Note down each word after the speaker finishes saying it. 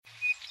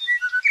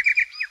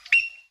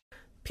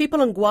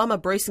People in Guam are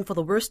bracing for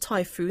the worst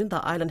typhoon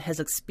the island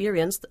has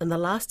experienced in the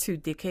last 2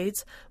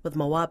 decades, with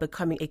Mawar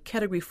becoming a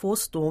Category 4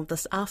 storm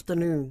this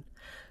afternoon.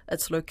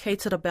 It's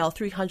located about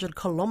 300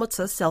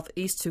 kilometres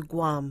southeast to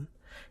Guam.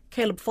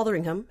 Caleb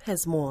Fotheringham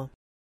has more.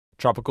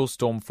 Tropical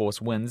storm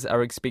force winds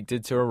are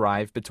expected to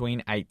arrive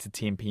between 8 to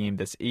 10 p.m.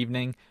 this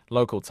evening,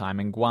 local time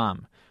in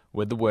Guam,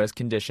 with the worst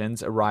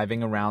conditions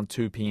arriving around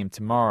 2 p.m.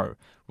 tomorrow,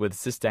 with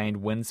sustained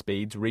wind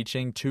speeds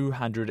reaching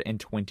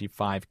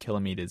 225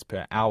 kilometres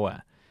per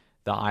hour.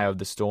 The eye of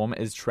the storm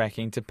is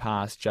tracking to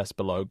pass just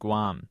below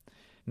Guam.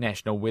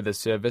 National Weather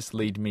Service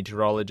lead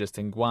meteorologist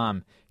in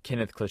Guam,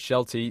 Kenneth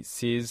Clishelty,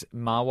 says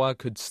Mawar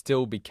could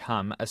still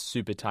become a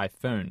super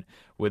typhoon,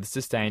 with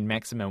sustained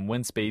maximum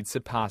wind speeds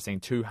surpassing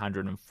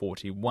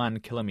 241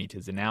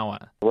 kilometres an hour.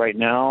 Right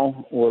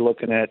now, we're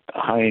looking at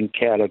high in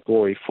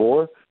Category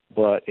 4,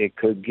 but it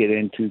could get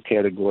into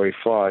Category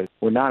 5.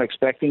 We're not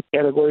expecting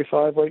Category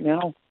 5 right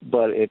now,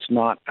 but it's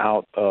not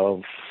out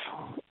of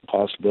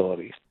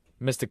possibilities.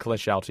 Mr.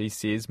 Clishelty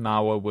says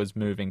Mawar was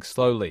moving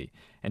slowly,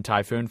 and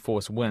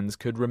typhoon-force winds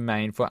could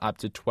remain for up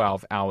to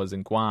 12 hours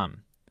in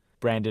Guam.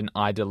 Brandon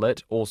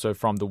Idalit, also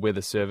from the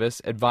Weather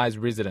Service, advised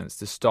residents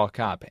to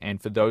stock up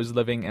and for those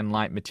living in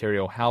light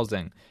material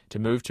housing to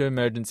move to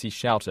emergency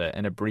shelter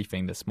in a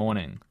briefing this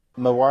morning.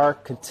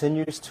 Mawar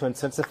continues to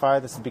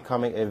intensify. This is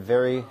becoming a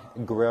very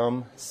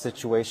grim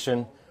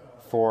situation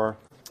for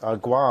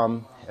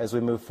Guam as we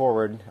move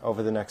forward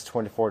over the next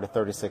 24 to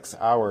 36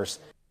 hours.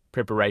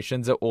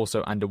 Preparations are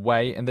also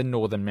underway in the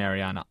Northern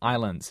Mariana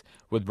Islands,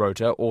 with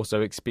Rota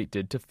also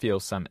expected to feel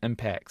some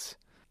impacts.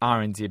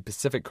 RNZ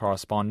Pacific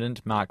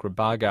correspondent Mark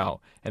Rabagao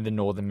in the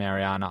Northern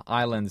Mariana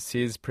Islands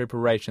says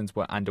preparations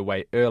were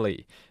underway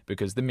early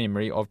because the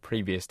memory of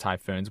previous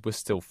typhoons was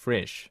still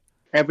fresh.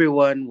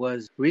 Everyone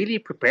was really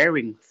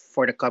preparing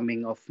for the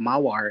coming of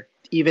Mawar.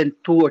 Even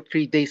 2 or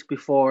 3 days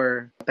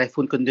before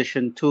Typhoon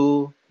Condition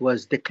 2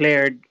 was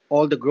declared,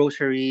 all the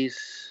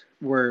groceries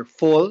were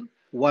full.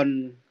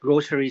 One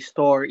grocery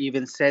store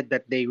even said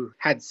that they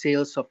had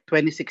sales of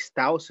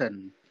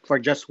 26,000 for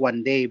just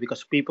one day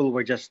because people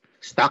were just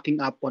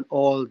stocking up on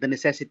all the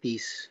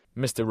necessities.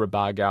 Mr.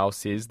 Rabagao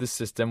says the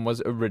system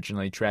was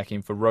originally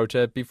tracking for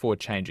Rota before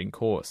changing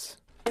course.